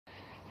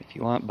If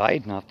you want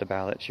Biden off the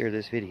ballot, share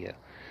this video.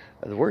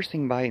 The worst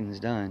thing Biden's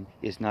done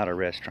is not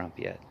arrest Trump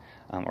yet,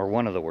 or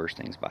one of the worst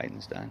things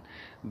Biden's done.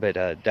 But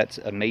that's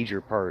a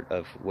major part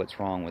of what's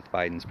wrong with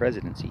Biden's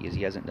presidency, is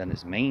he hasn't done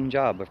his main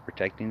job of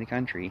protecting the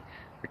country,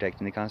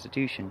 protecting the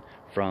Constitution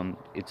from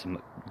its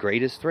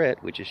greatest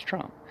threat, which is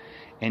Trump.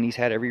 And he's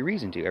had every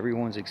reason to.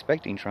 Everyone's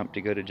expecting Trump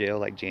to go to jail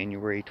like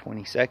January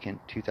 22nd,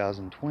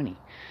 2020.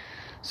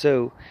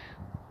 So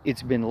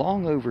it's been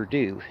long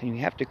overdue, and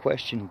you have to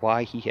question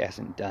why he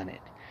hasn't done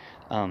it.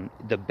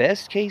 The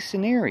best case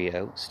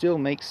scenario still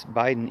makes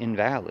Biden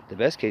invalid. The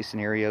best case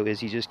scenario is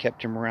he just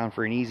kept him around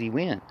for an easy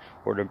win,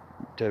 or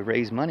to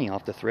raise money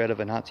off the threat of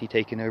a Nazi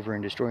taking over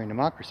and destroying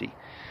democracy.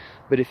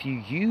 But if you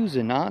use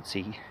a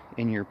Nazi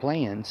in your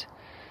plans,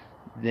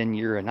 then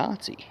you're a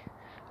Nazi.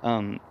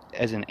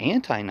 As an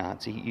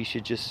anti-Nazi, you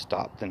should just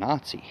stop the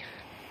Nazi.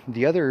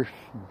 The other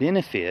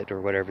benefit,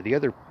 or whatever, the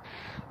other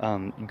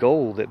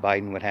goal that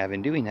Biden would have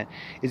in doing that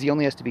is he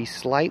only has to be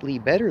slightly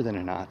better than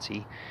a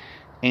Nazi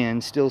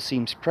and still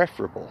seems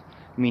preferable,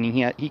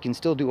 meaning he can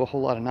still do a whole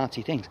lot of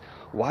Nazi things.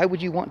 Why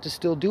would you want to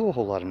still do a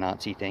whole lot of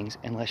Nazi things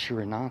unless you're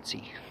a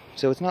Nazi?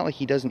 So it's not like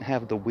he doesn't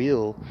have the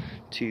will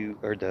to,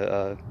 or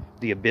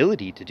the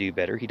ability to do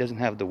better. He doesn't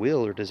have the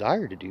will or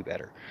desire to do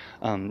better.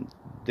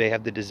 They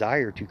have the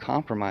desire to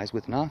compromise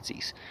with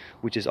Nazis,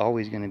 which is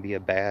always going to be a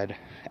bad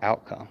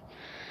outcome.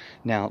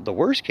 Now, the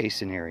worst case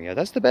scenario,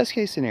 that's the best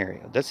case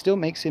scenario. That still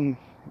makes him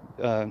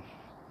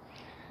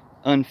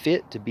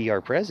unfit to be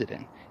our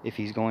president. If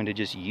he's going to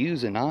just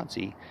use a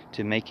Nazi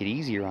to make it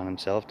easier on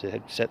himself,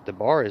 to set the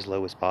bar as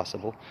low as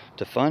possible,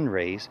 to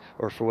fundraise,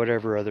 or for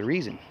whatever other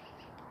reason,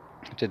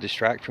 to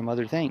distract from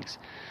other things.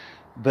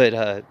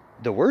 But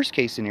the worst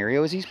case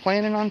scenario is he's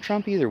planning on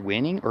Trump either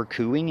winning or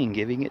cooing and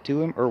giving it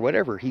to him, or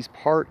whatever. He's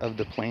part of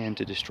the plan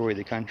to destroy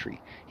the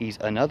country. He's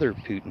another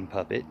Putin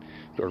puppet,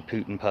 or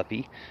Putin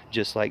puppy,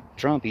 just like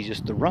Trump. He's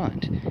just the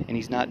runt, and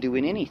he's not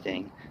doing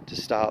anything to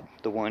stop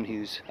the one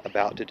who's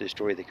about to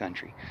destroy the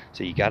country.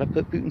 So you got to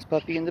put Putin's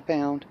puppy in the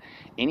pound.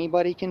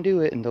 Anybody can do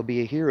it, and they'll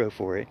be a hero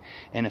for it.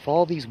 And if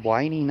all these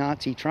whiny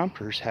Nazi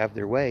Trumpers have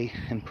their way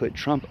and put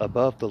Trump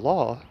above the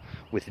law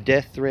with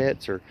death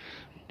threats, or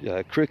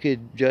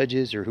crooked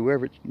judges, or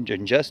whoever,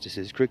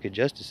 justices, crooked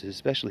justices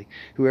especially,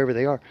 whoever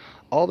they are,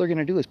 all they're going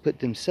to do is put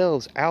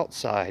themselves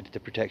outside the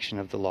protection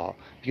of the law,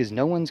 because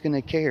no one's going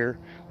to care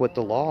what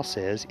the law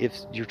says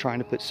if you're trying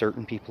to put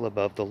certain people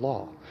above the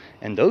law.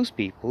 And those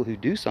people who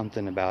do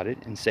something about it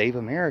and save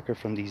America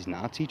from these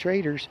Nazi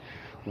traitors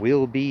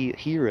will be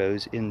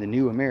heroes in the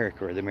new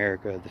America, or the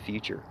America of the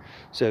future.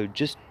 So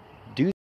just